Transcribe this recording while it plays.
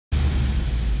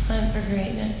Hunt for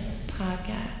Greatness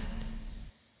podcast.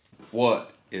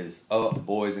 What is up,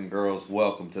 boys and girls?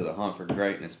 Welcome to the Hunt for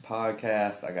Greatness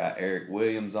podcast. I got Eric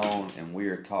Williams on, and we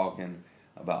are talking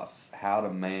about how to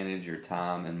manage your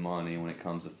time and money when it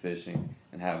comes to fishing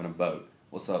and having a boat.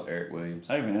 What's up, Eric Williams?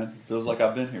 Hey, man. Feels like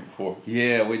I've been here before.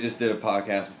 Yeah, we just did a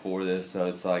podcast before this, so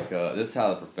it's like this is how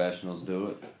the professionals do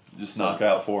it. Just knock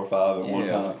out 4 or 5 at one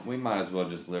time. We might as well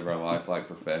just live our life like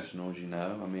professionals, you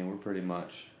know? I mean, we're pretty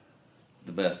much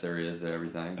the best there is at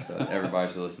everything, so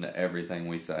everybody should listen to everything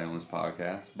we say on this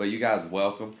podcast. But you guys,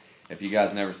 welcome. If you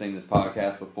guys never seen this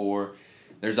podcast before,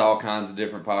 there's all kinds of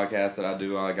different podcasts that I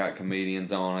do. I got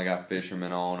comedians on, I got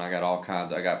fishermen on, I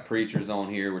got preachers on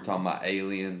here. We're talking about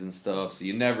aliens and stuff, so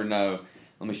you never know.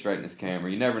 Let me straighten this camera.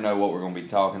 You never know what we're going to be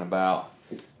talking about.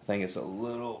 I think it's a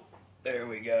little... There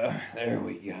we go.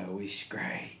 We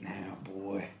straight now,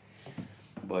 boy.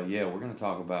 But yeah, we're going to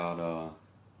talk about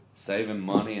saving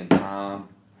money and time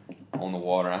on the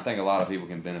water. And I think a lot of people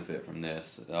can benefit from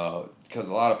this because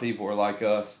a lot of people are like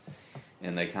us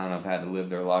and they kind of had to live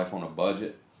their life on a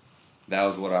budget. That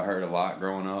was what I heard a lot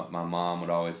growing up. My mom would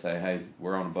always say, hey,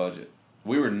 we're on a budget.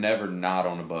 We were never not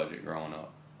on a budget growing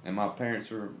up. And my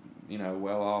parents were,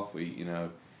 well off. We,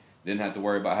 didn't have to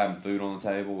worry about having food on the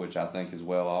table, which I think is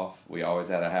well off. We always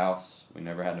had a house. We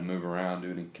never had to move around,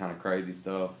 do any kind of crazy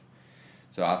stuff.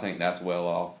 So I think that's well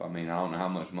off. I mean, I don't know how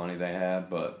much money they had,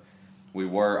 but we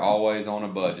were always on a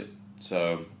budget.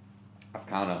 So I've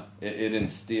kind of, it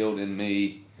instilled in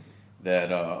me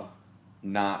that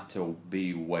not to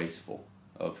be wasteful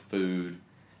of food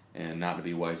and not to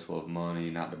be wasteful of money,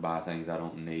 not to buy things I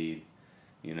don't need,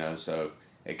 so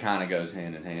it kind of goes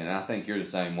hand in hand. And I think you're the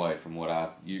same way from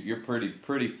what you're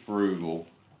pretty frugal.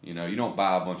 You don't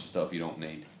buy a bunch of stuff you don't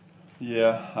need.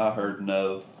 Yeah, I heard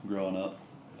no growing up.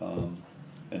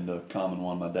 And the common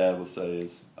one my dad would say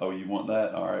is, oh, you want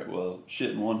that? All right, well,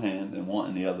 shit in one hand and want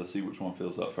in the other. See which one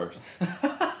fills up first.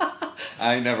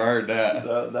 I ain't never heard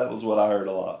that. That was what I heard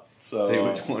a lot. So see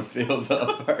which one fills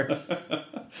up first.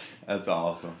 That's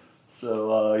awesome.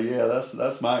 So, yeah,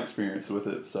 that's my experience with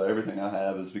it. So everything I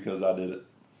have is because I did it,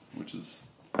 which is,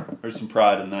 there's some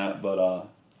pride in that, but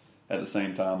at the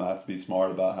same time, I have to be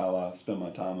smart about how I spend my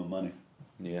time and money.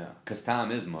 Yeah, because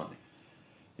time is money.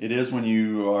 It is when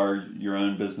you are your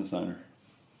own business owner.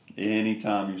 Any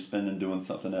time you're spending doing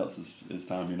something else is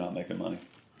time you're not making money.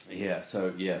 Yeah,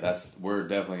 so yeah, we're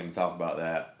definitely going to talk about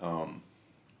that.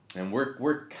 And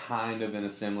we're kind of in a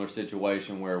similar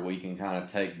situation where we can kind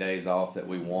of take days off that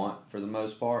we want for the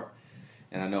most part.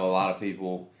 And I know a lot of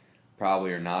people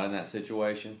probably are not in that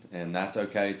situation, and that's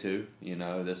okay too.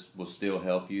 This will still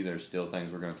help you. There's still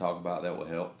things we're going to talk about that will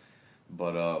help.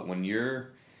 But when you're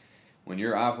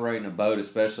operating a boat,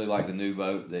 especially like the new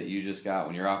boat that you just got,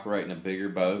 when you're operating a bigger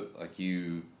boat, like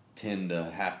you tend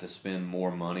to have to spend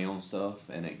more money on stuff,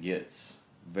 and it gets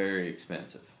very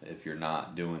expensive if you're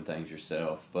not doing things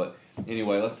yourself. But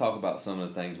anyway, let's talk about some of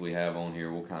the things we have on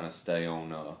here. We'll kind of stay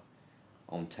on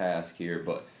task here.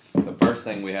 But the first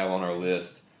thing we have on our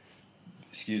list,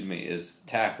 is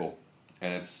tackle,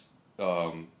 and it's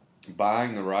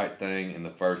buying the right thing in the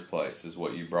first place is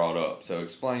what you brought up. So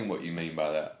explain what you mean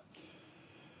by that.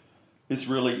 It's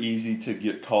really easy to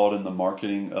get caught in the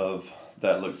marketing of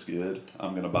that looks good,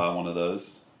 I'm going to buy one of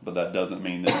those, but that doesn't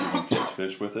mean that you can catch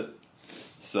fish with it.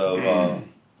 So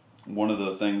one of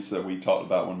the things that we talked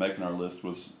about when making our list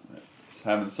was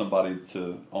having somebody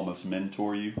to almost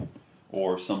mentor you,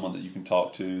 or someone that you can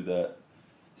talk to that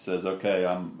says, okay,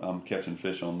 I'm catching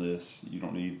fish on this. You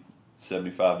don't need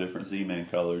 75 different Z-Man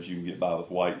colors. You can get by with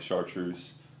white,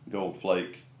 chartreuse, gold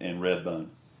flake, and red bone.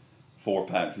 4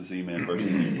 packs of Z-Man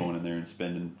versus you going in there and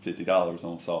spending $50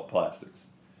 on soft plastics.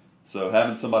 So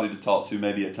having somebody to talk to,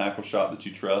 maybe a tackle shop that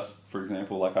you trust, for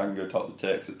example, like I can go talk to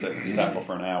Tex at Texas Tackle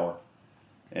for an hour,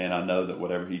 and I know that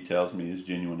whatever he tells me is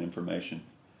genuine information.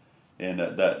 And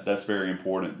that's very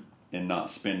important in not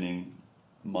spending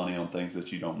money on things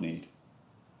that you don't need.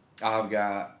 I've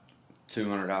got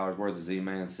 $200 worth of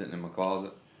Z-Man sitting in my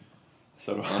closet.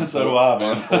 So do I,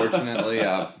 man. Unfortunately,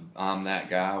 I'm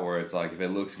that guy where it's like, if it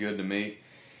looks good to me,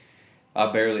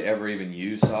 I barely ever even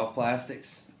use soft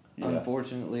plastics. Yeah.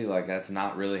 Unfortunately, that's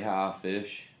not really how I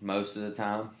fish most of the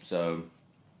time. So,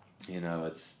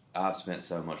 I've spent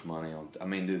so much money on. I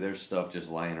mean, dude, there's stuff just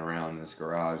laying around in this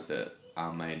garage that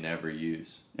I may never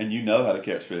use. And you know how to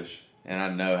catch fish. And I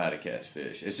know how to catch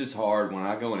fish. It's just hard when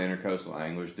I go in Intercoastal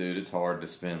Anglers, dude. It's hard to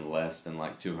spend less than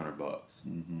 $200.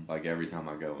 Mm-hmm. Every time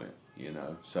I go in,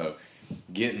 So,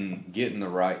 getting the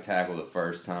right tackle the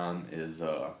first time is,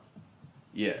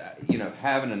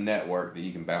 having a network that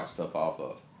you can bounce stuff off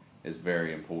of is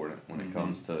very important when it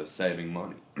comes to saving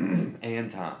money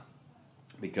and time.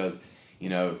 Because,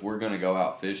 if we're going to go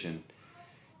out fishing,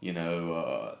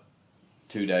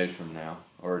 2 days from now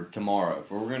or tomorrow,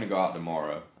 if we're going to go out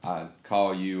tomorrow, I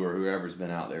call you or whoever's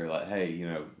been out there like, hey,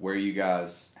 where are you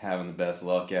guys having the best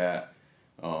luck at?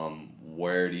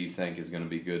 Where do you think is going to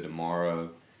be good tomorrow?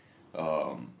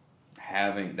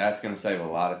 That's going to save a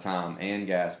lot of time and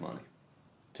gas money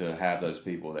to have those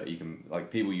people that you can,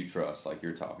 like people you trust, like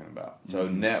you're talking about. So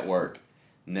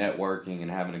networking and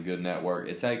having a good network,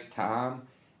 it takes time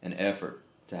and effort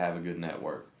to have a good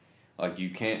network. Like,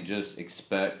 you can't just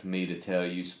expect me to tell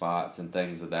you spots and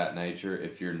things of that nature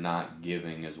if you're not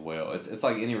giving as well. It's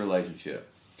like any relationship.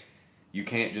 You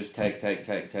can't just take,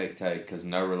 because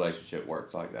no relationship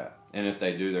works like that. And if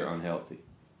they do, they're unhealthy.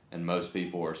 And most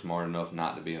people are smart enough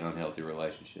not to be in unhealthy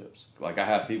relationships. Like, I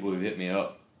have people who hit me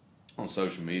up on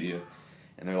social media,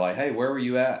 and they're like, hey, where were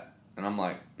you at? And I'm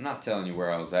like, I'm not telling you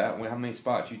where I was at. How many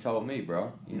spots you told me,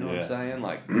 bro? You know what I'm saying?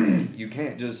 Like, you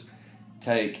can't just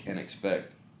take and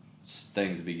expect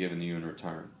things to be given to you in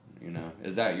return.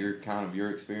 Is that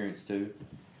your experience too?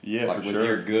 Yeah, like for with sure.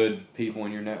 your good people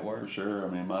in your network. For sure. I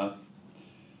mean,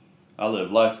 I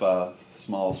live life by a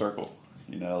small circle.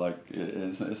 Like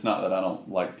it's not that I don't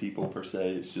like people per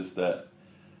se. It's just that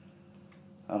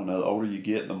I don't know. The older you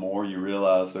get, the more you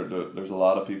realize there's a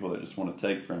lot of people that just want to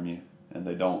take from you, and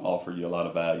they don't offer you a lot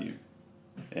of value.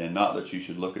 And not that you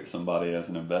should look at somebody as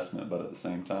an investment, but at the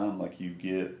same time, like, you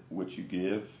get what you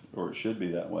give, or it should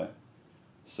be that way.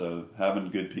 So having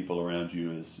good people around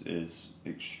you is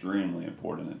extremely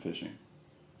important in fishing.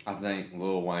 I think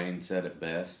Lil Wayne said it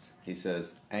best. He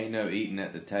says, ain't no eating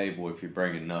at the table if you're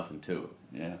bringing nothing to it.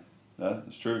 Yeah,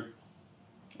 that's true.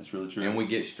 That's really true. And we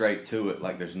get straight to it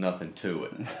like there's nothing to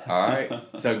it. All right?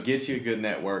 So get you a good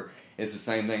network. It's the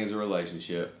same thing as a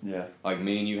relationship. Yeah. Like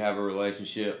me and you have a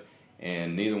relationship,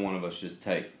 and neither one of us just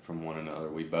take from one another.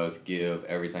 We both give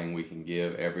everything we can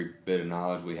give, every bit of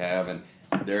knowledge we have, and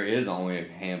there is only a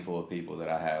handful of people that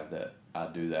I have that I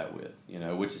do that with,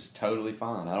 which is totally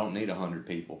fine. I don't need 100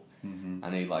 people. Mm-hmm. I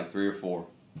need like 3 or 4.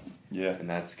 Yeah. And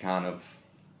that's kind of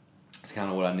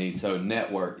what I need. So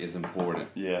network is important.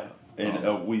 Yeah.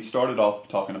 And we started off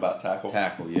talking about tackle.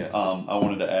 Tackle, yes. I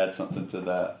wanted to add something to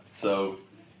that. So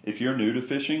if you're new to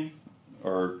fishing,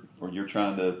 or you're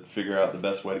trying to figure out the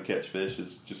best way to catch fish,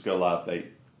 is just go live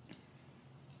bait.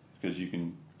 Because you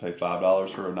can pay $5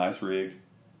 for a nice rig,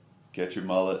 catch your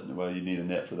mullet. Well, you need a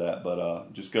net for that,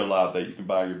 but just go live bait. You can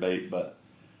buy your bait, but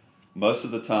most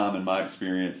of the time, in my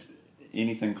experience,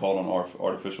 anything caught on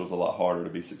artificial is a lot harder to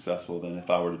be successful than if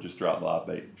I were to just drop live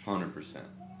bait. 100%.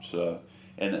 So,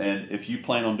 and if you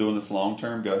plan on doing this long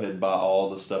term, go ahead and buy all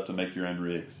the stuff to make your own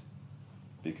rigs,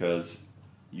 because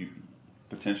you've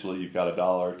got $1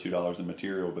 or $2 in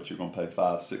material, but you're going to pay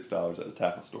 $5-6 at the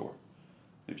tackle store.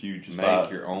 If you just make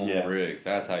your own rigs,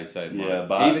 that's how you save money.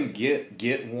 Yeah, even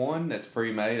get one that's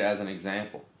pre-made as an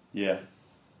example. Yeah,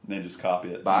 and then just copy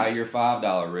it. Buy your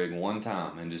 $5 rig one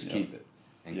time and just keep it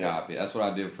and copy it. That's what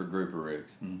I did for grouper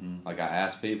rigs. Mm-hmm. Like, I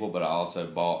asked people, but I also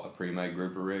bought a pre-made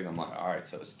grouper rig. I'm like, all right,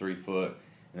 so it's 3 foot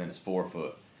and then it's 4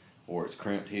 foot, or it's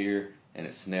crimped here and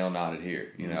it's snail knotted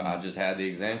here. I just had the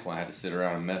example. I had to sit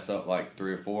around and mess up like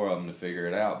 3 or 4 of them to figure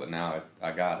it out, but now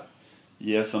I got it.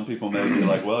 Yeah, some people may be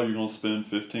like, well, you're going to spend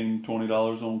 $15,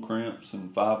 $20 on crimps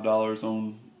and $5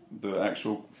 on the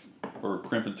actual or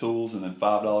crimping tools, and then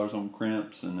 $5 on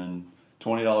crimps, and then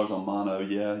 $20 on mono.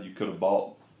 Yeah, you could have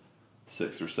bought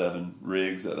 6 or 7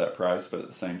 rigs at that price, but at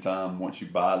the same time, once you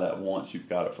buy that once, you've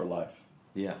got it for life.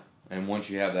 Yeah, and once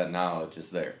you have that knowledge, it's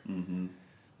there. Mm-hmm.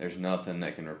 There's nothing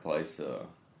that can replace.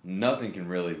 Nothing can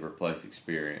really replace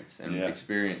experience, and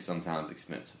experience sometimes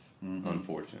expensive,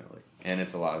 unfortunately, and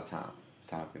it's a lot of time.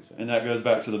 Time consuming. And that goes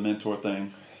back to the mentor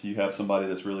thing. You have somebody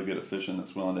that's really good at fishing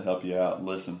that's willing to help you out and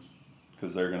listen,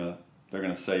 because they're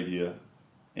gonna save you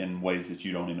in ways that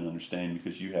you don't even understand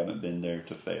because you haven't been there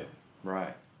to fail.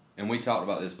 Right. And we talked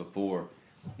about this before.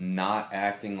 Not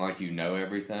acting like you know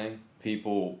everything.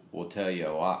 People will tell you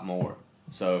a lot more.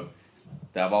 So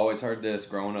I've always heard this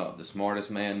growing up: the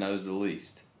smartest man knows the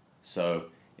least. So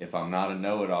if I'm not a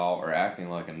know-it-all or acting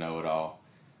like a know-it-all,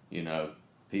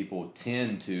 people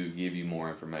tend to give you more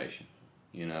information,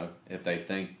 if they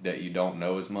think that you don't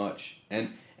know as much.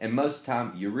 And most of the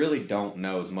time, you really don't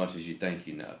know as much as you think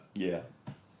you know. Yeah.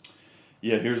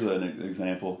 Yeah, here's an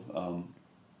example.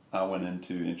 I went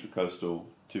into Intracoastal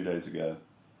 2 days ago,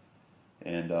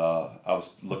 and I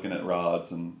was looking at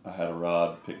rods, and I had a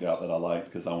rod picked out that I liked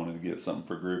because I wanted to get something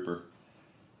for grouper,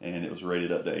 and it was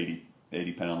rated up to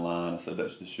 80-pound line. I said,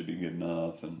 this should be good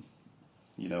enough, and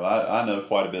I know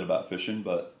quite a bit about fishing,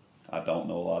 but I don't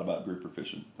know a lot about grouper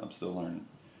fishing. I'm still learning.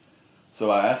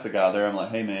 So I asked the guy there, I'm like,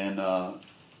 hey man,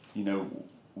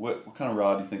 what kind of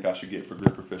rod do you think I should get for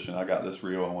grouper fishing? I got this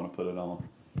reel, I want to put it on.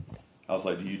 I was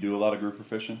like, do you do a lot of grouper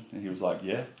fishing? And he was like,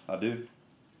 yeah, I do.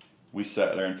 We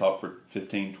sat there and talked for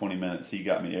 15, 20 minutes. He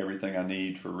got me everything I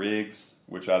need for rigs,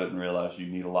 which I didn't realize you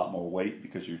need a lot more weight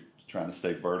because you're trying to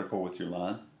stay vertical with your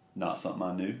line. Not something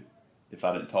I knew. If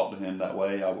I didn't talk to him that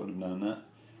way, I wouldn't have known that.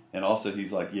 And also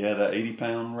he's like, yeah, that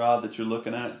 80-pound rod that you're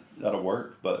looking at, that'll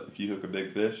work. But if you hook a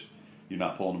big fish, you're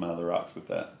not pulling them out of the rocks with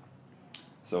that.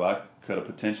 So I could have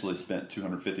potentially spent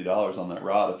 $250 on that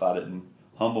rod if I didn't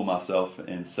humble myself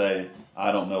and say,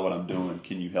 I don't know what I'm doing.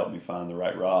 Can you help me find the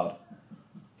right rod?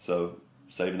 So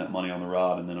saving that money on the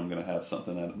rod, and then I'm going to have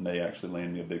something that may actually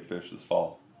land me a big fish this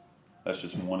fall. That's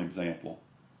just one example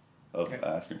of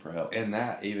asking for help. And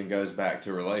that even goes back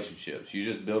to relationships. You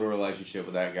just build a relationship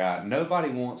with that guy. Nobody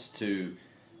wants to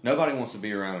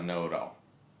be around a know-it-all.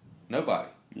 Nobody.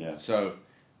 Yeah. So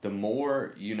the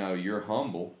more you're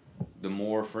humble, the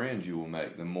more friends you will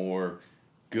make, the more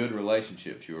good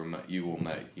relationships you will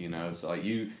make. It's like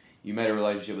you made a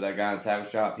relationship with that guy in the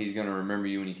tackle shop. He's going to remember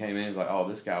you when you came in. He's like, oh,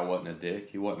 this guy wasn't a dick.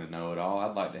 He wasn't a know-it-all.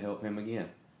 I'd like to help him again.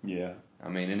 Yeah. I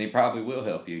mean, and he probably will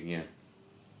help you again.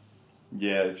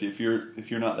 Yeah, if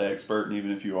you're not the expert, and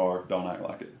even if you are, don't act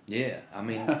like it. Yeah, I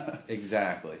mean,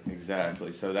 exactly.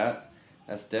 So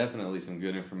that's definitely some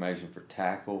good information for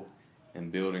tackle and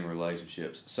building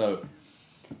relationships. So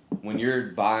when you're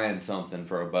buying something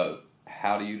for a boat,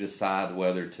 how do you decide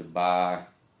whether to buy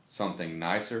something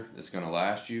nicer that's going to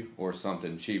last you or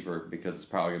something cheaper because it's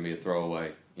probably going to be a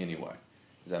throwaway anyway?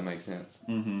 Does that make sense?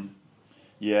 Mm-hmm.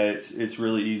 Yeah, it's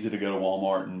really easy to go to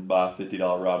Walmart and buy a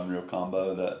 $50 rod and reel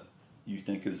combo that you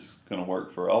think is going to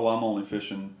work for, I'm only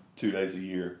fishing 2 days a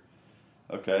year.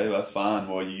 Okay, that's fine.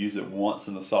 Well, you use it once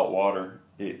in the salt water,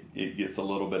 it gets a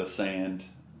little bit of sand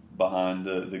behind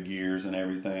the gears and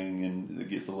everything, and it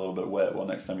gets a little bit wet. Well,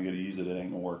 next time you go to use it, it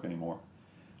ain't going to work anymore.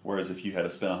 Whereas if you had to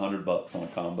spend $100 on a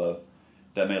combo,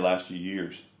 that may last you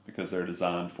years because they're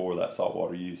designed for that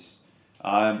saltwater use.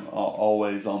 I'm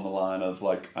always on the line of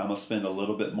like, I'm going to spend a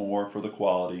little bit more for the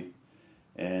quality,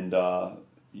 and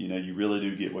you really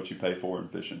do get what you pay for in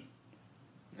fishing.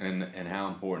 And how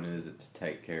important is it to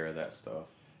take care of that stuff?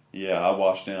 Yeah, I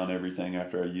wash down everything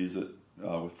after I use it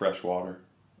with fresh water,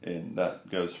 and that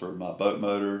goes for my boat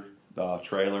motor,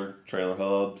 trailer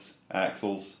hubs,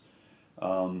 axles,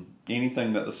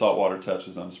 anything that the salt water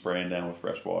touches, I'm spraying down with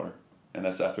fresh water, and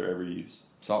that's after every use.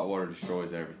 Salt water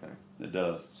destroys everything. It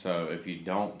does. So if you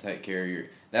don't take care of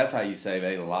that's how you save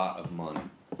a lot of money.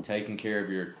 Taking care of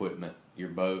your equipment, your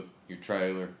boat, your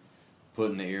trailer,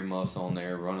 putting the earmuffs on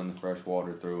there, running the fresh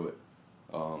water through it.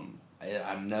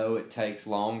 I know it takes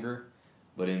longer,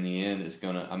 but in the end it's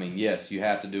going to, yes, you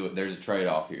have to do it. There's a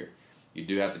trade-off here. You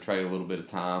do have to trade a little bit of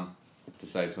time to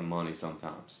save some money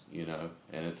sometimes, and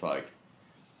it's like,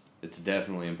 it's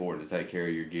definitely important to take care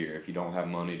of your gear. If you don't have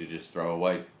money to just throw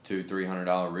away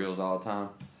 $200-$300 reels all the time,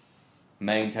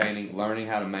 learning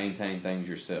how to maintain things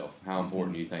yourself. How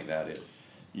important do you think that is?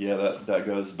 Yeah, that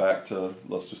goes back to,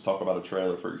 let's just talk about a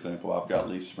trailer, for example. I've got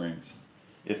leaf springs.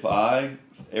 If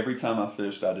every time I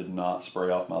fished, I did not spray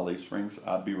off my leaf springs,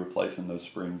 I'd be replacing those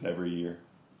springs every year,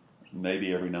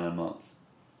 maybe every 9 months.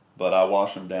 But I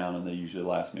wash them down, and they usually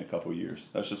last me a couple years.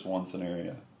 That's just one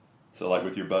scenario. So like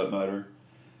with your boat motor,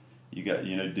 you got,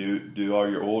 do all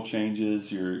your oil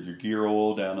changes, your gear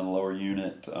oil down in the lower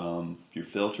unit, your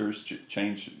filters,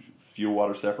 change fuel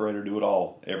water separator, do it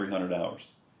all every 100 hours.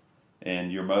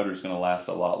 And your motor's going to last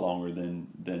a lot longer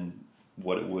than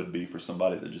what it would be for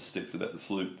somebody that just sticks it at the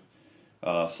sloop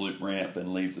ramp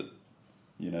and leaves it.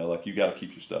 Like you got to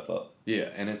keep your stuff up. Yeah,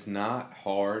 and it's not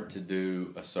hard to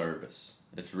do a service.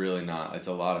 It's really not. It's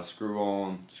a lot of screw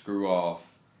on, screw off,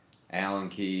 Allen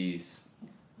keys,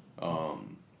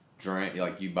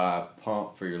 like you buy a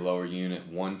pump for your lower unit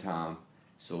one time.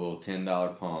 It's a little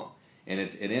 $10 pump, and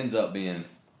it ends up being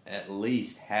at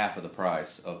least half of the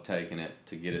price of taking it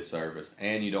to get it serviced,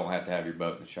 and you don't have to have your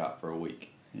boat in the shop for a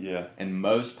week. Yeah. And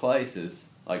most places,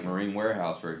 like Marine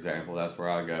Warehouse, for example, that's where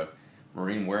I go.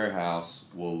 Marine Warehouse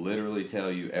will literally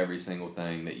tell you every single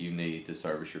thing that you need to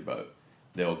service your boat.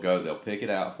 They'll pick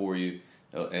it out for you,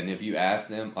 and if you ask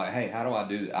them, like, hey, how do I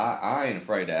do this? I ain't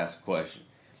afraid to ask a question.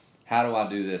 How do I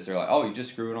do this? They're like, oh, you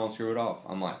just screw it on, screw it off.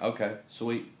 I'm like, okay,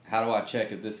 sweet. How do I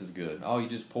check if this is good? Oh, you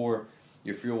just pour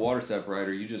your fuel water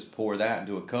separator, you just pour that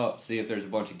into a cup, see if there's a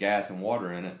bunch of gas and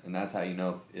water in it, and that's how you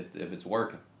know if it's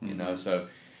working. Mm-hmm. So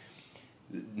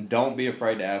don't be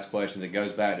afraid to ask questions. It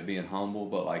goes back to being humble,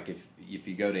 but like if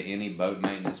you go to any boat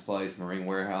maintenance place, Marine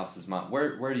Warehouse is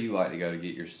where do you like to go to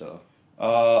get your stuff?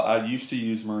 I used to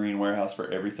use Marine Warehouse for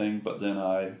everything, but then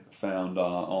I found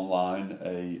online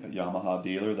a Yamaha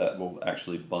dealer that will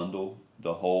actually bundle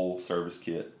the whole service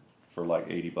kit for like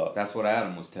 $80. That's what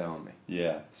Adam was telling me.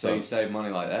 Yeah. So you save money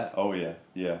like that? Oh yeah.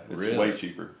 It's Really? way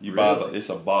cheaper. You Really? buy it's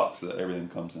a box that everything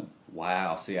comes in.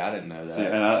 Wow. See, I didn't know that. See,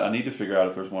 and I need to figure out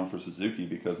if there's one for Suzuki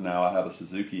because now I have a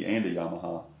Suzuki and a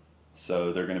Yamaha,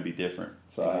 so they're going to be different.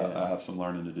 So Yeah. I have some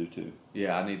learning to do too.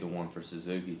 Yeah, I need the one for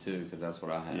Suzuki too because that's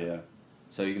what I have. Yeah.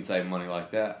 So you can save money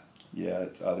like that. Yeah.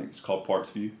 I think it's called Parts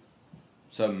View.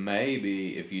 So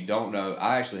maybe if you don't know,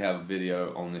 I actually have a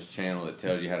video on this channel that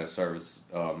tells you how to service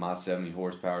my 70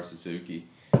 horsepower Suzuki.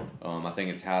 I think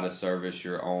it's how to service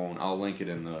your own. I'll link it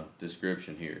in the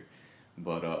description here.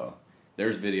 But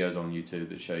there's videos on YouTube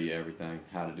that show you everything,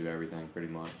 how to do everything pretty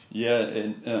much. Yeah,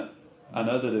 and I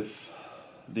know that if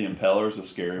the impeller is a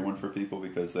scary one for people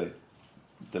because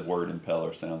the word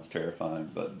impeller sounds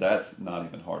terrifying, but that's not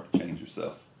even hard to change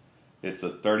yourself. It's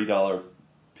a $30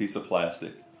 piece of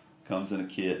plastic, comes in a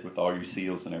kit with all your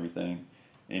seals and everything,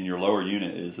 and your lower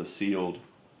unit is a sealed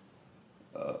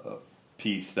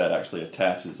piece that actually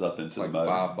attaches up into Like the motor.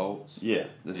 5 bolts. Yeah,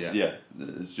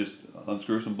 it's just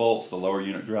unscrew some bolts, the lower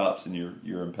unit drops, and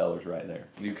your impeller's right there.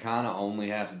 You kind of only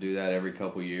have to do that every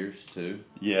couple years too.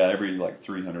 Yeah, every like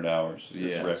 300 hours.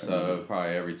 is Yeah, recommended. so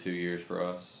probably every 2 years for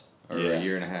us, or Yeah. a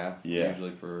year and a half. Yeah.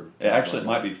 Usually for. Actually, it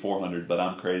might be 400, but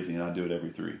I'm crazy and I do it every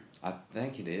 3. I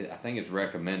think it is. I think it's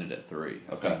recommended at 3.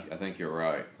 Okay. I think you're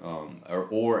right.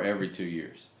 Or every 2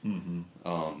 years.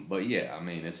 Mm-hmm. But yeah, I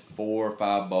mean it's 4 or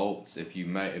 5 bolts. If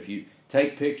you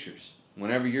take pictures,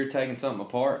 whenever you're taking something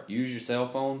apart, use your cell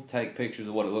phone. Take pictures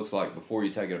of what it looks like before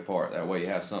you take it apart. That way you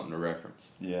have something to reference.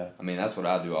 Yeah. I mean that's what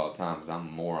I do all the time because I'm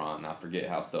a moron and I forget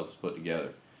how stuff is put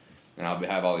together, and I'll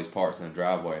have all these parts in the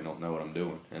driveway and don't know what I'm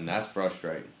doing, and that's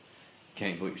frustrating.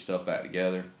 Can't put your stuff back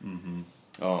together.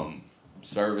 Mm-hmm.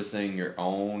 Servicing your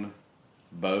own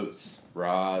boats,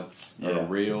 rods, or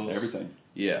reels, everything.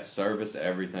 Yeah, service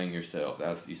everything yourself.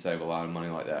 You save a lot of money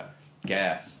like that.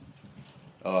 Gas.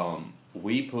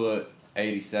 We put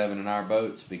 87 in our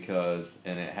boats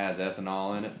and it has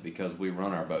ethanol in it because we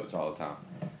run our boats all the time.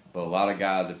 But a lot of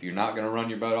guys, if you're not going to run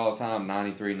your boat all the time,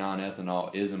 93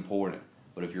 non-ethanol is important.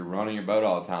 But if you're running your boat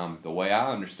all the time, the way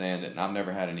I understand it, and I've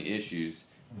never had any issues,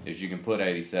 is you can put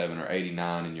 87 or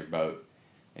 89 in your boat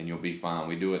and you'll be fine.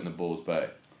 We do it in the Bulls Bay.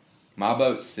 My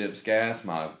boat sips gas,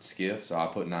 my skiff, so I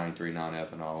put 93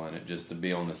 non-ethanol in it just to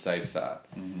be on the safe side.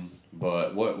 Mm-hmm.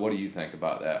 But what do you think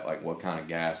about that? Like what kind of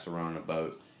gas to run in a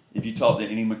boat? If you talk to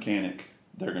any mechanic,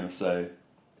 they're going to say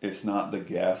it's not the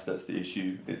gas that's the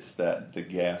issue. It's that the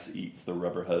gas eats the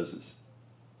rubber hoses,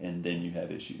 and then you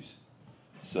have issues.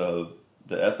 So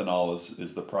the ethanol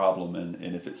is the problem,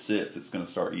 and if it sits, it's going to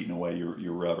start eating away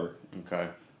your rubber. Okay.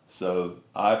 So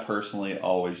I personally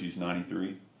always use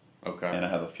 93. Okay. And I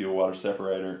have a fuel water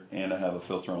separator, and I have a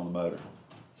filter on the motor.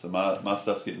 So my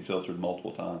stuff's getting filtered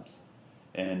multiple times.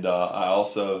 And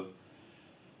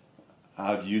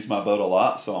I've used my boat a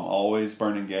lot, so I'm always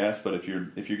burning gas. But if you're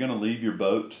going to leave your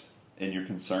boat and you're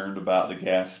concerned about the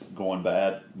gas going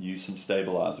bad, use some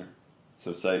stabilizer.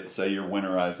 So say you're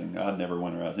winterizing. I'd never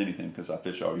winterize anything because I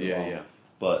fish all year long. Yeah.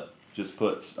 But just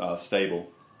put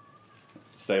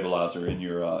stabilizer in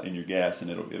your gas,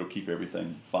 and it'll keep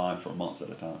everything fine for months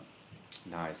at a time.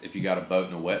 Nice. If you got a boat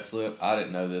in a wet slip, I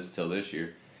didn't know this till this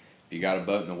year. If you got a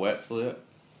boat in a wet slip,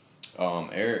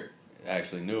 Eric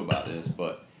actually knew about this,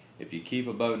 but if you keep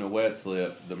a boat in a wet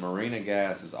slip, the Marina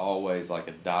gas is always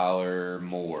like $1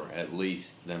 more at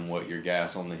least than what your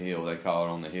gas on the hill, they call it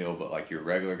on the hill, but like your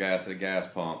regular gas at a gas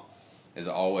pump is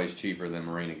always cheaper than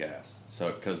Marina gas.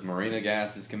 So, because Marina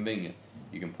gas is convenient,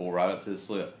 you can pull right up to the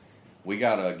slip. We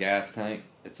got a gas tank.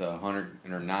 It's a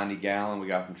 190 gallon. We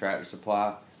got from Tractor Supply.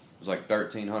 It was like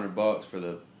 $1,300 for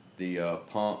the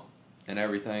pump and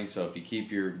everything. So if you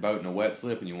keep your boat in a wet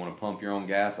slip and you want to pump your own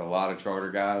gas, a lot of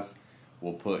charter guys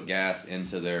will put gas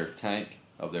into their tank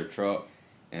of their truck,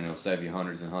 and it'll save you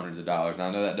hundreds and hundreds of dollars.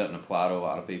 I know that doesn't apply to a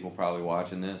lot of people probably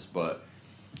watching this, but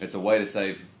it's a way to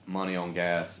save money on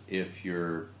gas if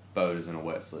your boat is in a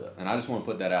wet slip. And I just want to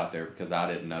put that out there because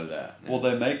I didn't know that. Well,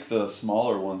 they make the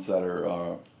smaller ones that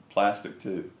are plastic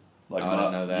too. Like I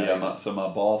didn't know that. Yeah, so my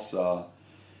boss,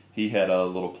 he had a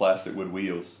little plastic with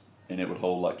wheels, and it would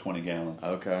hold like 20 gallons.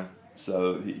 Okay.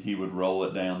 So he would roll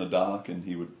it down the dock, and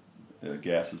he would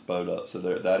gas his boat up. So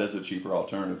that is a cheaper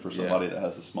alternative for somebody that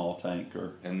has a small tank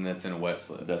and that's in a wet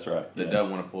slip. That's right. That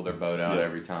doesn't want to pull their boat out Yeah.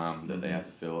 every time that they have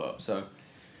to fill up. So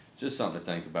just something to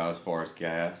think about as far as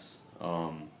gas.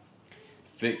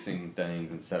 Fixing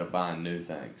things instead of buying new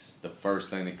things. The first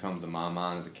thing that comes to my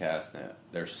mind is a cast net.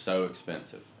 They're so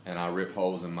expensive, and I rip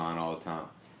holes in mine all the time.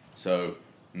 So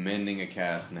mending a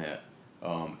cast net,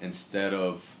 instead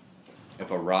of, if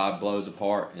a rod blows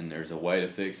apart and there's a way to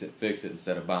fix it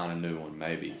instead of buying a new one,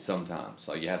 maybe, sometimes.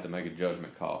 Like, you have to make a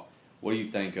judgment call. What do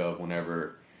you think of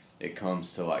whenever it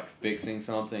comes to, like, fixing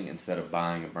something instead of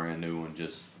buying a brand new one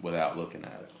just without looking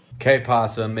at it? Okay,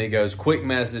 Pasa Amigos, quick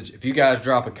message. If you guys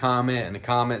drop a comment in the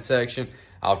comment section,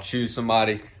 I'll choose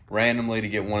somebody randomly to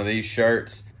get one of these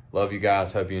shirts. Love you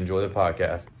guys. Hope you enjoy the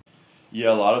podcast.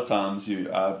 Yeah, a lot of times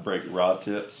I break rod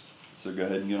tips. So go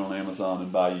ahead and get on Amazon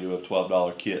and buy you a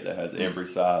 $12 kit that has every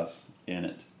size in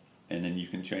it. And then you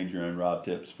can change your own rod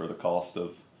tips for the cost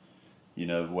of,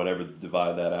 whatever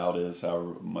divide that out is,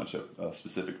 however much a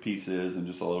specific piece is, and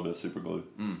just a little bit of super glue.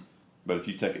 But if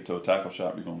you take it to a tackle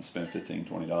shop, you're going to spend $15,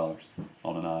 $20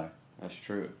 on an eye. That's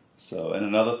true. So, and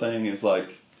another thing is, like,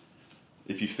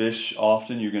 if you fish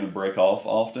often, you're going to break off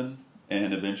often,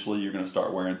 and eventually you're going to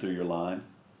start wearing through your line.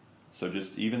 So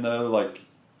just, even though, like,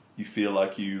 you feel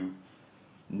like you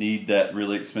need that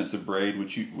really expensive braid,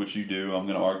 which you do, I'm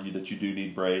going to argue that you do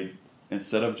need braid.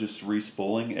 Instead of just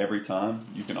respooling every time,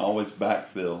 you can always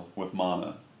backfill with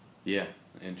mono. Yeah,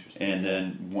 interesting. And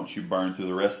then once you burn through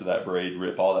the rest of that braid,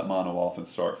 rip all that mono off and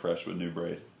start fresh with new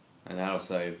braid. And that'll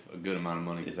save a good amount of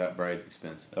money because that braid's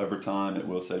expensive. Over time, it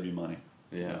will save you money.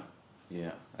 Yeah.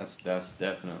 That's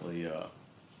definitely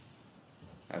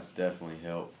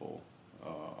helpful.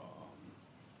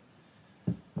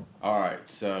 All right,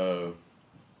 so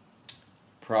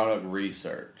product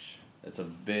research. It's a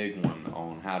big one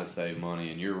on how to save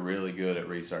money, and you're really good at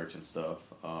researching stuff.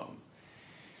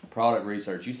 Product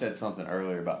research. You said something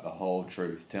earlier about the Whole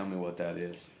Truth. Tell me what that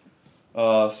is.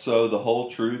 So the Whole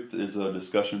Truth is a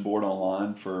discussion board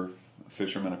online for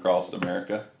fishermen across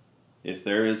America. If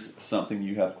there is something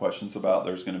you have questions about,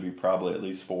 there's going to be probably at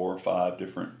least 4 or 5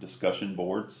 different discussion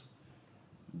boards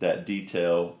that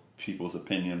detail people's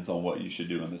opinions on what you should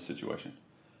do in this situation.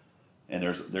 And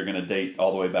they're going to date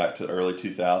all the way back to the early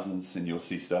 2000s, and you'll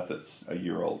see stuff that's a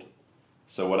year old.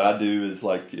 So what I do is,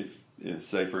 like, if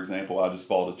say, for example, I just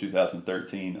bought a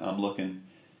 2013, I'm looking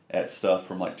at stuff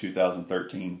from like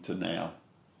 2013 to now.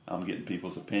 I'm getting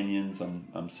people's opinions.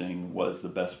 I'm seeing what is the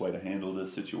best way to handle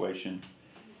this situation.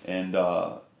 And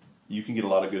you can get a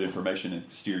lot of good information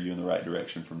and steer you in the right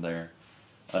direction from there.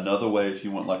 Another way, if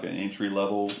you want like an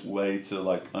entry-level way to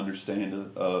like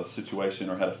understand a situation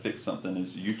or how to fix something,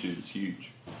 is YouTube is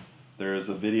huge. There is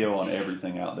a video on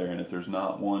everything out there, and if there's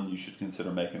not one, you should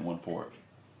consider making one for it.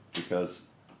 Because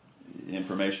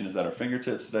information is at our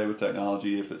fingertips today with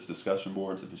technology. If it's discussion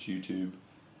boards, if it's YouTube,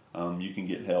 you can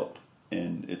get help,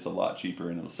 and it's a lot cheaper,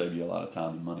 and it'll save you a lot of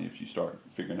time and money if you start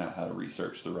figuring out how to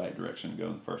research the right direction to go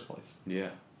in the first place.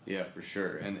 Yeah, for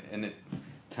sure. And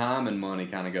time and money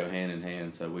kind of go hand in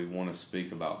hand, so we want to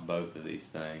speak about both of these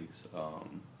things.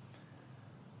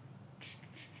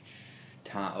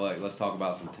 Time, like, let's talk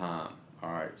about some time.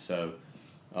 All right, so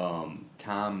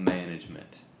time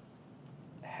management.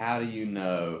 How do you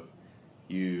know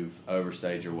you've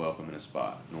overstayed your welcome in a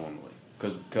spot normally?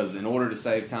 Because in order to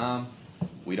save time,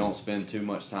 we don't spend too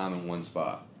much time in one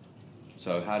spot.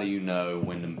 So how do you know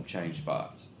when to change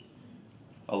spots?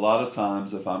 A lot of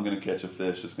times, if I'm going to catch a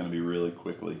fish, it's going to be really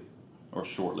quickly or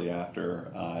shortly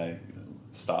after I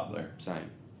stop there. Same.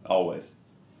 Always.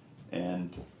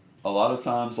 And a lot of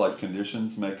times, like,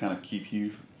 conditions may kind of keep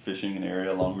you fishing an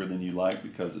area longer than you like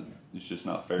because it's just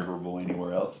not favorable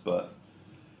anywhere else. But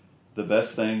the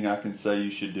best thing I can say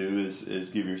you should do is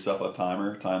give yourself a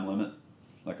time limit.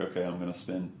 Like, okay, I'm going to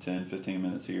spend 10, 15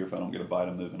 minutes here. If I don't get a bite,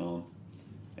 I'm moving on.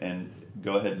 And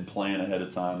go ahead and plan ahead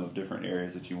of time of different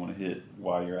areas that you want to hit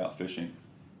while you're out fishing,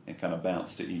 and kind of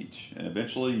bounce to each. And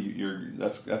eventually,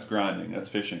 that's grinding. That's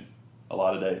fishing a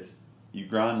lot of days. You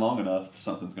grind long enough,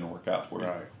 something's going to work out for you.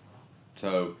 Right.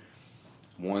 So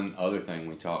one other thing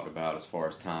we talked about as far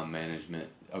as time management,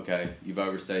 okay, you've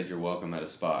overstayed your welcome at a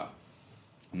spot.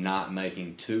 Not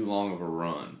making too long of a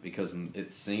run, because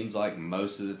it seems like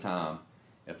most of the time,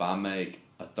 if I make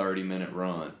a 30-minute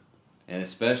run, and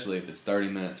especially if it's 30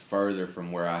 minutes further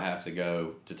from where I have to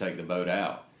go to take the boat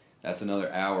out, that's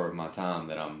another hour of my time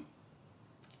that I'm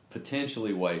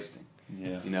potentially wasting.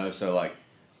 Yeah. So like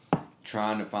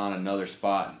trying to find another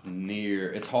spot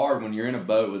near, it's hard when you're in a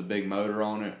boat with a big motor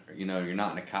on it. You're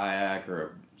not in a kayak or a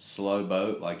slow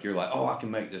boat. Like, you're like, oh, I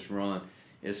can make this run.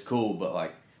 It's cool, but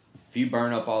like, if you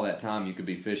burn up all that time, you could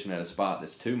be fishing at a spot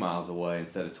that's 2 miles away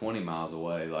instead of 20 miles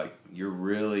away. Like, you're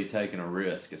really taking a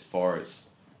risk as far as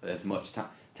much time.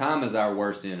 Time is our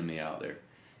worst enemy out there,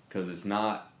 because it's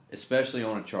not, especially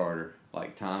on a charter,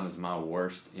 like, time is my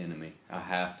worst enemy. I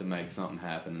have to make something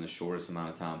happen in the shortest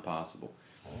amount of time possible.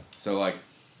 So, like,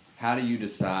 how do you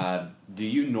decide, do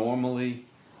you normally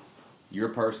your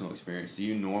personal experience, do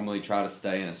you normally try to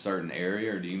stay in a certain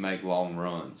area, or do you make long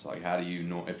runs? Like, how do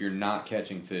you if you're not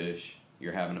catching fish,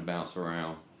 you're having to bounce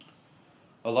around?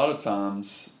 A lot of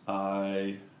times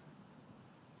I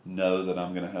know that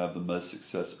I'm going to have the most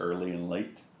success early and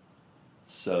late,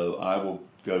 so I will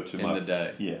go to In the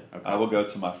day? Yeah, Okay. I will go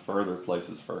to my further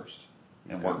places first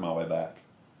and Okay. work my way back,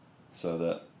 so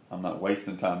that I'm not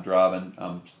wasting time driving.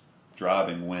 I'm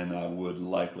driving when I would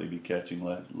likely be catching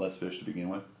less fish to begin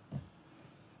with,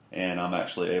 and I'm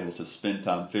actually able to spend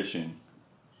time fishing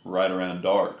right around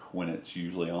dark when it's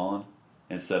usually on,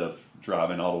 instead of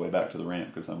driving all the way back to the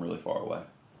ramp because I'm really far away.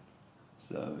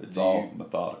 So it's all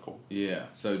methodical. Yeah.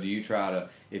 So do you try to,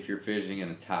 if you're fishing in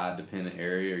a tide-dependent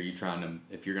area, are you trying to,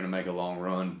 if you're going to make a long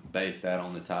run, base that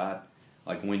on the tide?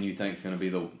 Like when you think is going to be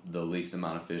the least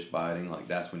amount of fish biting, like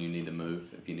that's when you need to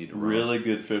move if you need to run. Really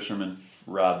good fishermen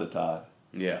ride the tide.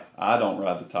 Yeah. I don't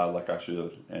ride the tide like I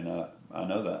should, and I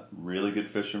know that. Really good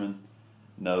fishermen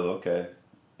know, okay,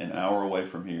 an hour away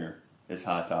from here is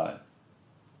high tide.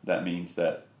 That means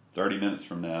that 30 minutes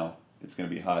from now, it's going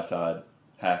to be high tide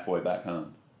halfway back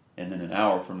home. And then an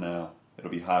hour from now, it'll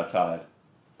be high tide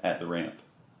at the ramp.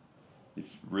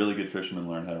 If really good fishermen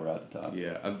learn how to ride the tide.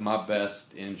 Yeah. My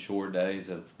best inshore days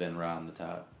have been riding the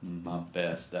tide. Mm-hmm. My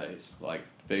best days. Like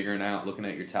figuring out, looking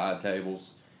at your tide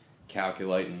tables,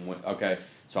 calculating, okay,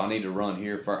 so I need to run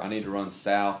here I need to run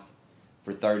south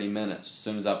for 30 minutes as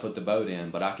soon as I put the boat in,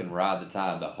 but I can ride the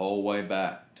tide the whole way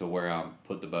back to where I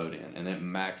put the boat in, and it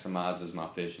maximizes my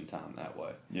fishing time that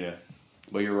way. Yeah.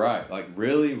 But you're right. Like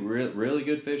really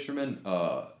good fishermen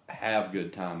have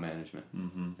good time management,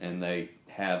 and they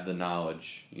have the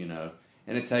knowledge, and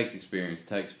it takes experience, it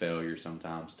takes failure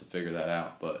sometimes to figure that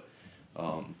out. But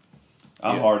I'm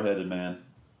hard-headed, man.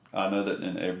 I know that,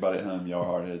 and everybody at home, y'all are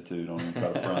hard-headed too. Don't even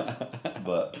try to front.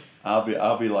 But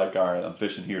I'll be like, all right, I'm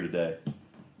fishing here today,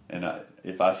 and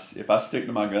if I stick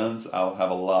to my guns, I'll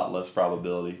have a lot less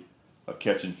probability of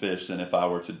catching fish than if I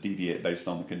were to deviate based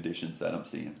on the conditions that I'm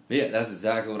seeing. Yeah, that's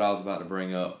exactly what I was about to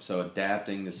bring up. So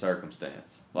adapting to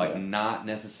circumstance, like not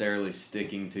necessarily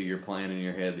sticking to your plan in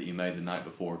your head that you made the night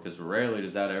before, because rarely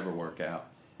does that ever work out,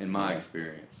 in my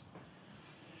experience.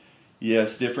 Yeah,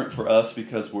 it's different for us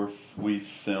because we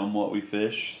film what we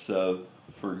fish. So,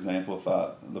 for example,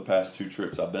 the past 2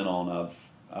 trips I've been on,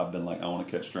 I've been like, I want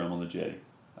to catch drum on the jetty.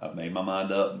 I've made my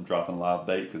mind up. I'm dropping live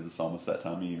bait because it's almost that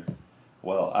time of year.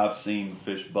 Well, I've seen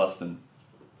fish busting,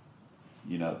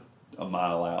 a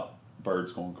mile out,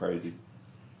 birds going crazy.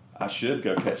 I should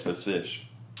go catch those fish,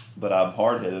 but I'm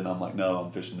hard-headed and I'm like, no,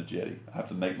 I'm fishing the jetty. I have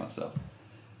to make myself.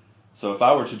 So if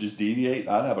I were to just deviate,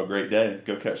 I'd have a great day.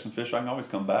 Go catch some fish. I can always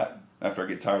come back after I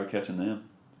get tired of catching them.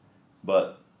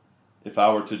 But if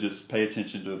I were to just pay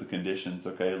attention to the conditions,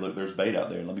 okay, look, there's bait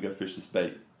out there. Let me go fish this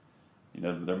bait.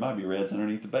 There might be reds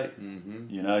underneath the bait.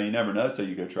 Mm-hmm. You never know till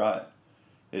you go try it.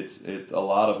 It's a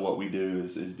lot of what we do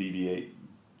is deviate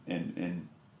and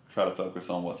try to focus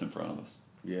on what's in front of us.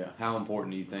 Yeah. How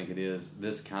important do you think it is?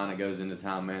 This kind of goes into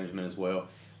time management as well.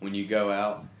 When you go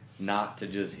out, not to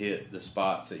just hit the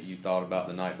spots that you thought about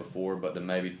the night before, but to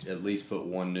maybe at least put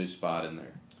one new spot in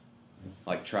there.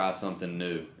 Like try something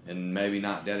new, and maybe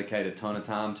not dedicate a ton of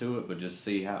time to it, but just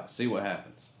see what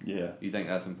happens. Yeah. You think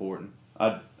that's important?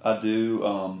 I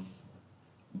do,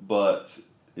 but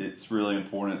it's really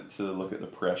important to look at the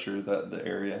pressure that the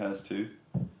area has too.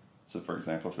 So, for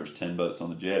example, if there's 10 boats on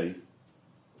the jetty,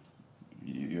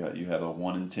 you have a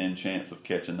 1 in 10 chance of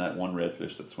catching that one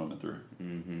redfish that's swimming through.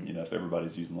 Mm-hmm. If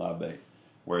everybody's using live bait.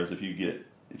 Whereas if you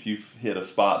hit a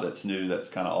spot that's new, that's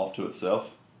kind of off to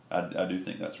itself, I do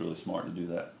think that's really smart to do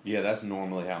that. Yeah, that's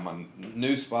normally how my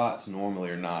new spots normally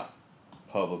are not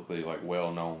publicly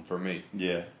well known for me.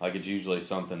 Yeah. Like it's usually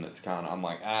something that's kind of, I'm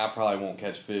like, I probably won't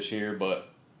catch fish here, but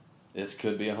this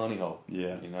could be a honey hole.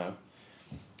 Yeah.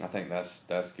 I think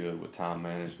that's good with time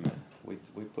management. We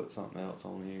put something else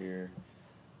on here.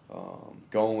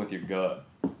 Going with your gut.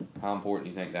 How important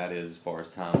do you think that is as far as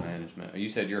time management? You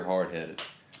said you're hard-headed.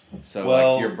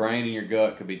 So your brain and your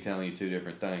gut could be telling you 2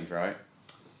 different things, right?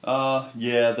 I'm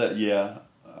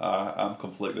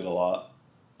conflicted a lot,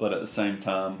 but at the same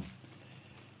time,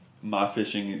 my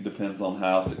fishing depends on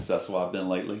how successful I've been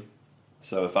lately.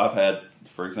 So if I've had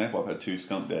 2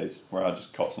 skunk days where I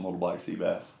just caught some little black sea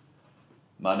bass.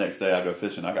 My next day I go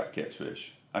fishing, I got to catch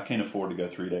fish. I can't afford to go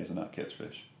 3 days and not catch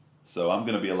fish. So I'm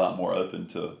going to be a lot more open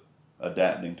to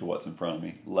adapting to what's in front of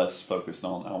me, less focused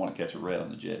on I want to catch a red on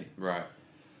the jetty. Right.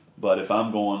 But if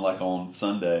I'm going like on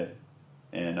Sunday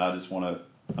and I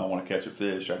want to catch a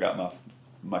fish, I got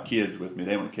my kids with me,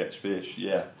 they want to catch fish.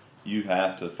 Yeah, you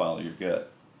have to follow your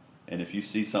gut. And if you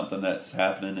see something that's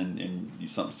happening and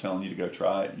something's telling you to go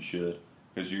try it, you should.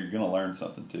 because you're going to learn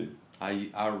something too.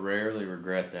 I rarely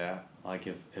regret that. Like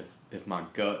if my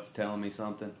gut's telling me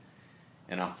something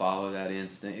and I follow that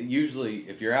instinct, usually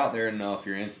if you're out there enough,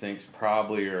 your instincts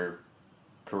probably are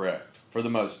correct for the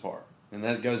most part. And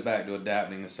that goes back to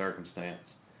adapting to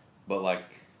circumstance. But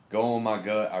like going with my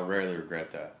gut, I rarely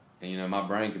regret that. And you know, my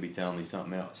brain could be telling me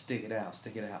something else. Stick it out,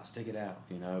 stick it out, stick it out.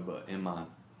 You know, but in my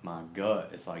gut,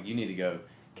 it's like you need to go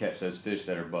catch those fish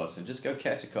that are busting. Just go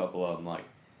catch a couple of them. Like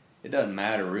it doesn't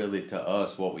matter really to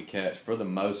us what we catch. For the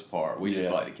most part, we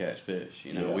just like to catch fish.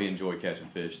 You know, we enjoy catching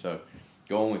fish. So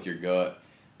going with your gut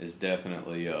is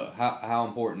definitely. How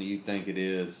important do you think it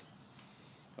is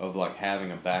of like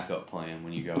having a backup plan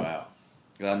when you go out?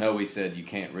 Because I know we said you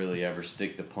can't really ever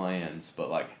stick to plans,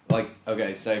 but like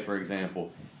okay, say for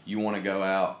example, you want to go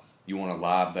out, you want to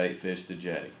live bait fish the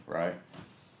jetty, right?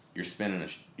 You're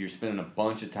spending a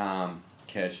bunch of time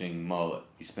catching mullet.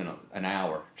 You spend an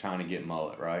hour trying to get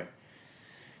mullet, right?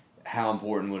 How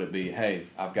important would it be? Hey,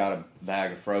 I've got a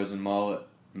bag of frozen mullet.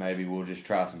 Maybe we'll just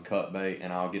try some cut bait,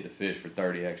 and I'll get to fish for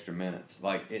 30 extra minutes.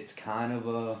 Like it's kind of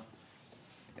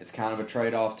a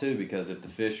trade-off too, because if the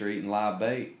fish are eating live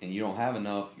bait and you don't have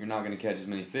enough, you're not going to catch as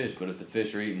many fish. But if the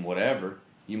fish are eating whatever,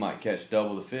 you might catch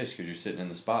double the fish because you're sitting in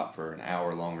the spot for an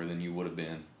hour longer than you would have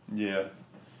been. Yeah.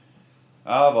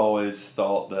 I've always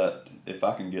thought that if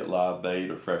I can get live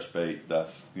bait or fresh bait,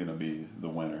 that's going to be the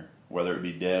winner, whether it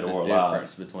be dead or alive. The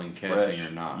difference between catching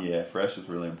or not. Yeah, fresh is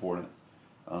really important.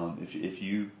 If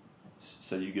you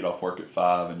say you get off work at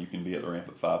 5 and you can be at the ramp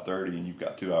at 5:30 and you've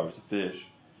got 2 hours to fish,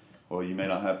 well, you may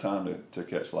not have time to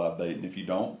catch live bait. And if you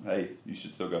don't, hey, you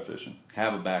should still go fishing.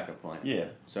 Have a backup plan. Yeah.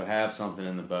 So have something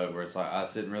in the boat where it's like,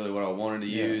 this isn't really what I wanted to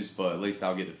use, but at least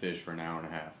I'll get to fish for an hour and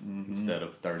a half instead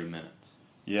of 30 minutes.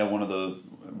 Yeah,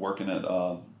 working at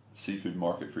seafood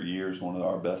market for years, one of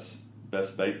our best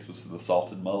baits was the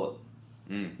salted mullet.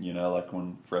 You know, like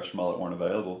when fresh mullet weren't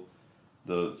available,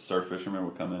 the surf fishermen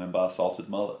would come in and buy salted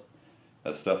mullet.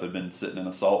 That stuff had been sitting in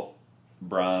a salt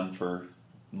brine for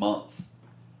months.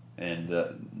 And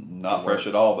not fresh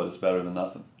at all, but it's better than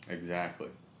nothing. Exactly.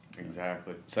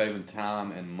 Saving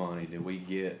time and money. Do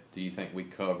you think we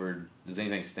covered, does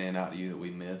anything stand out to you that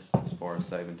we missed as far as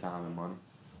saving time and money?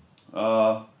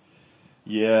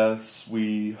 Yes,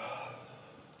 we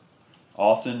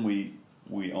only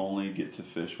get to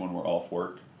fish when we're off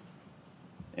work.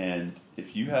 And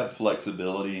if you have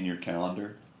flexibility in your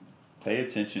calendar, pay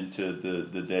attention to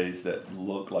the days that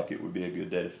look like it would be a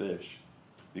good day to fish.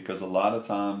 Because a lot of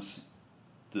times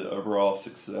the overall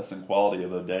success and quality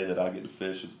of a day that I get to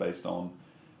fish is based on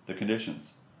the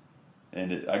conditions.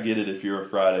 And I get it if you're a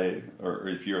Friday or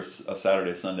if you're a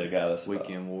Saturday, Sunday guy. That's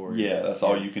weekend warrior. Yeah, that's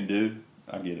all you can do.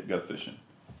 I get it. Go fishing.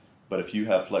 But if you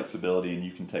have flexibility and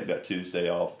you can take that Tuesday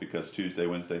off because Tuesday,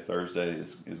 Wednesday, Thursday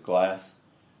is glass,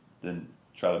 then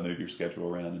try to move your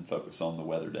schedule around and focus on the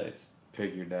weather days.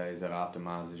 Pick your days that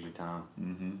optimizes your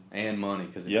time and money.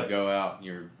 Because if Yep. you go out,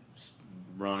 you're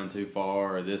running too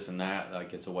far or this and that,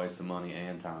 like it's a waste of money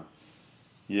and time.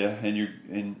 Yeah,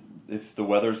 and if the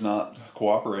weather's not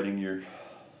cooperating, your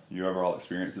overall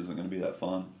experience isn't going to be that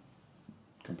fun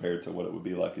compared to what it would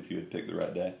be like if you had picked the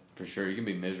right day. For sure, you can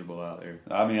be miserable out there.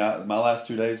 I mean, my last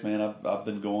 2 days, man, I've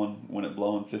been going when it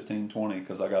blowing 15, 20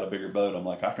 because I got a bigger boat. I'm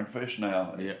like, I can fish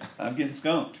now. Yeah. I'm getting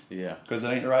skunked. Yeah. Because it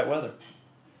ain't the right weather.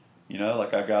 You know,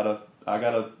 like I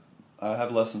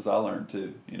have lessons I learned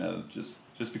too. You know, just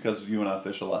because you and I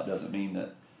fish a lot doesn't mean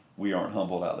that we aren't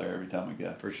humbled out there every time we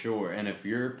go. For sure. And if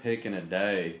you're picking a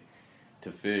day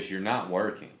to fish, you're not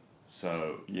working.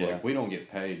 So, like, we don't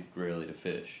get paid really to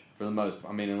fish. For the most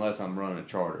part. I mean, unless I'm running a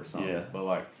charter or something. Yeah. But,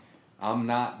 like, I'm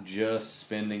not just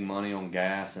spending money on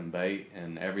gas and bait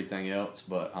and everything else,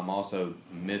 but I'm also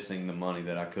missing the money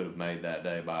that I could have made that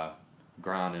day by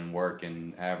grinding,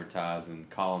 working, advertising,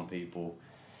 calling people,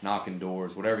 knocking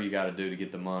doors, whatever you got to do to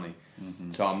get the money.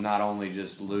 So I'm not only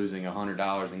just losing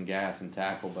 $100 in gas and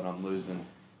tackle, but I'm losing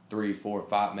 $300, $400,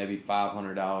 $500, maybe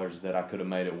 $500 that I could have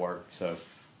made it work. So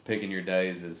picking your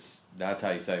days that's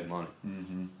how you save money.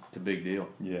 It's a big deal.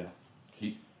 Yeah.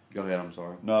 Go ahead, I'm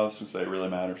sorry. No, I was going to say it really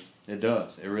matters. It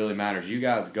does. It really matters. You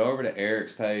guys go over to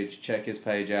Eric's page, check his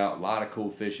page out. A lot of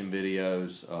cool fishing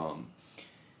videos.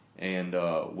 And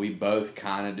we both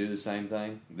kind of do the same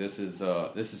thing. This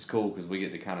is cool because we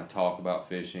get to kind of talk about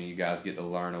fishing. You guys get to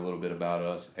learn a little bit about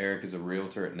us. Eric is a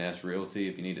realtor at Nest Realty.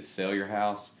 If you need to sell your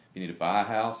house, if you need to buy a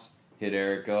house, hit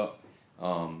Eric up.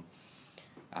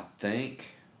 I think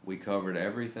we covered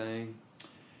everything.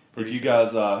 If you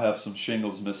guys have some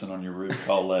shingles missing on your roof,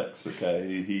 call Lex.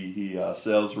 Okay, he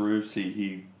sells roofs.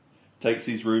 He takes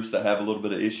these roofs that have a little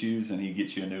bit of issues and he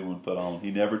gets you a new one put on.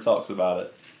 He never talks about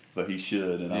it. but he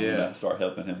should, and I'm Yeah. gonna start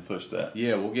helping him push that.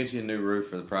 Yeah, we'll get you a new roof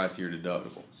for the price of your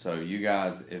deductible. So you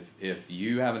guys, if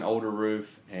you have an older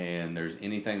roof and there's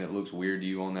anything that looks weird to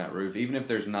you on that roof, even if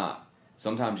there's not,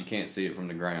 sometimes you can't see it from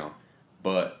the ground.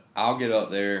 But I'll get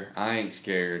up there. I ain't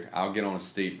scared. I'll get on a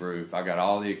steep roof. I got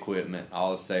all the equipment,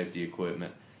 all the safety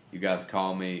equipment. You guys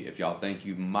call me. If y'all think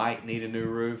you might need a new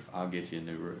roof, I'll get you a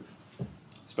new roof.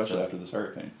 Especially after this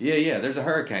hurricane. Yeah, there's a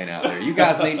hurricane out there. You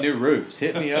guys need new roofs.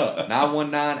 Hit me up.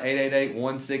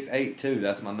 919-888-1682.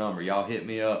 That's my number. Y'all hit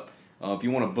me up. If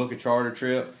you want to book a charter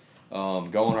trip, go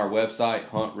on our website,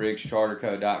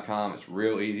 huntriggscharterco.com. It's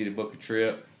real easy to book a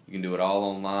trip. You can do it all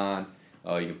online.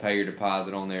 You can pay your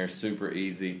deposit on there. Super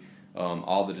easy.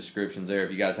 All the descriptions there.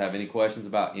 If you guys have any questions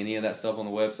about any of that stuff on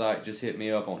the website, just hit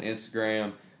me up on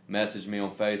Instagram, message me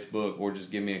on Facebook, or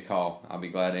just give me a call. I'll be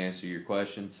glad to answer your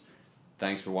questions.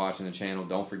 Thanks for watching the channel.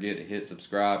 Don't forget to hit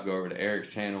subscribe. Go over to Eric's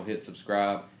channel, hit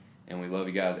subscribe. And we love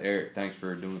you guys. Eric, thanks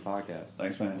for doing the podcast.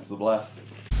 Thanks, man. It was a blast.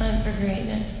 Hunt for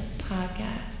Greatness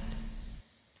podcast.